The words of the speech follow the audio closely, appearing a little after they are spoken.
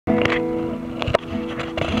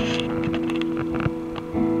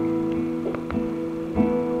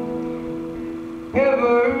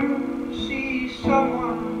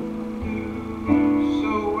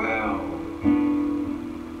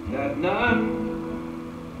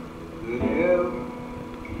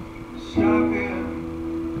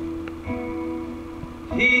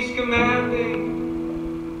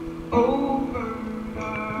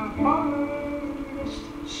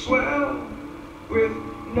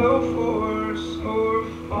no force or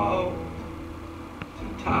fault to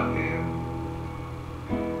top him.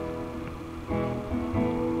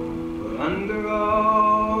 But under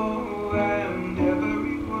all and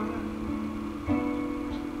everyone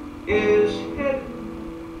is hidden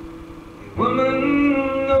a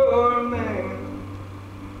woman or man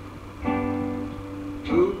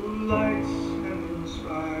who lights and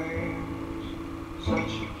inspires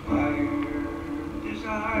such fire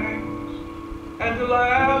desires and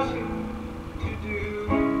allows him to do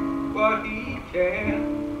what he can.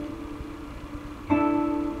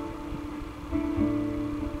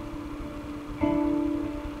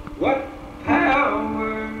 What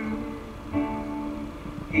power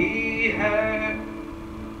he had,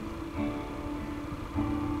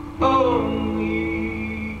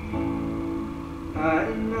 only I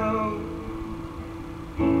know.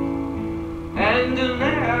 And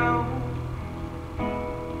now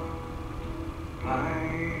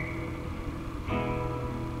I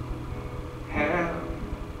have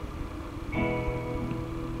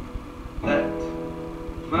let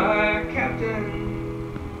my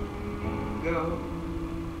captain go.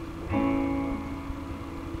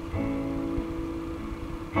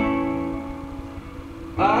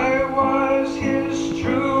 I was his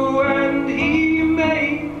true and he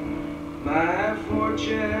made my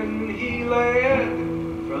fortune. He led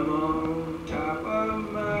from on top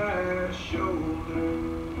of my shoulder.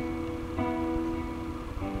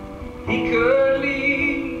 He could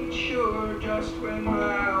lead sure just when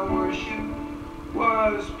my worship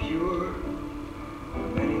was pure.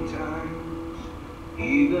 Many times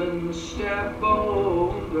even step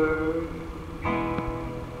bolder.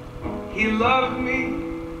 He loved me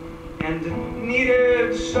and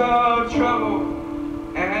needed some trouble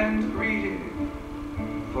and greeted,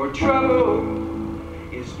 for trouble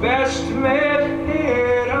is best met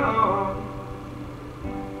head on.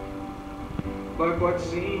 But what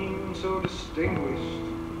seemed so distinguished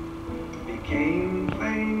became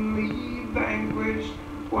plainly vanquished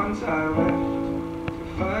once I left to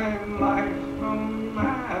find life on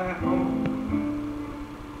my own.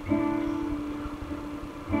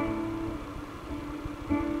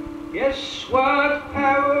 Yes, what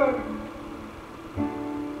power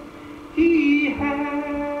he had,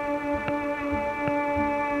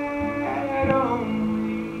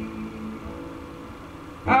 only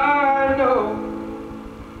I know.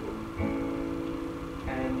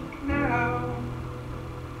 And now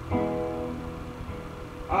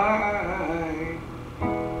I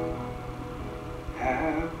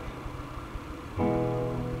have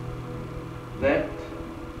let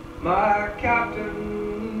my captain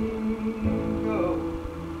go.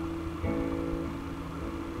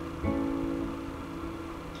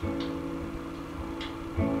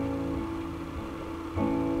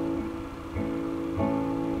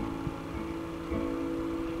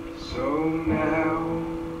 So now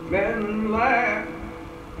men laugh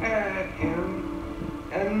at him,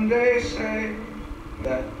 and they say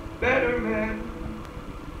that better men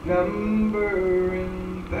number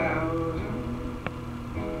in thousands.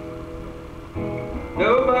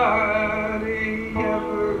 Nobody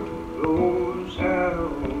ever goes out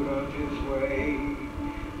of his way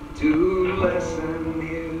to lessen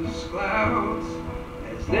his clouds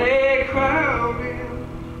as they crowd him.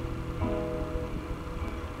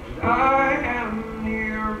 And I am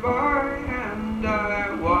nearby and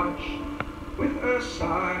I watch with a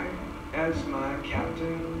sigh as my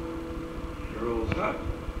captain rolls up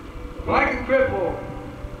like a cripple.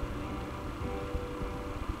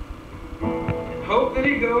 Hope that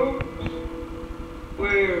he goes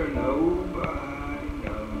where nobody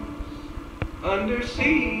knows, under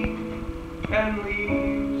sea and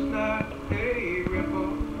leaves not a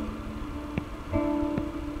ripple.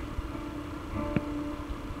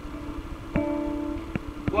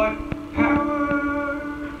 What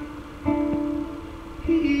power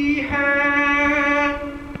he had,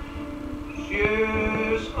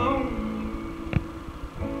 just only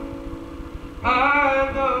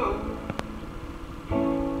I know.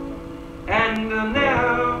 And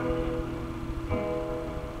now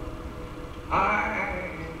I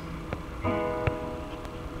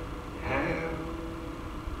have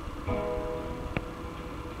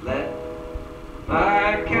let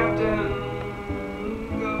my captain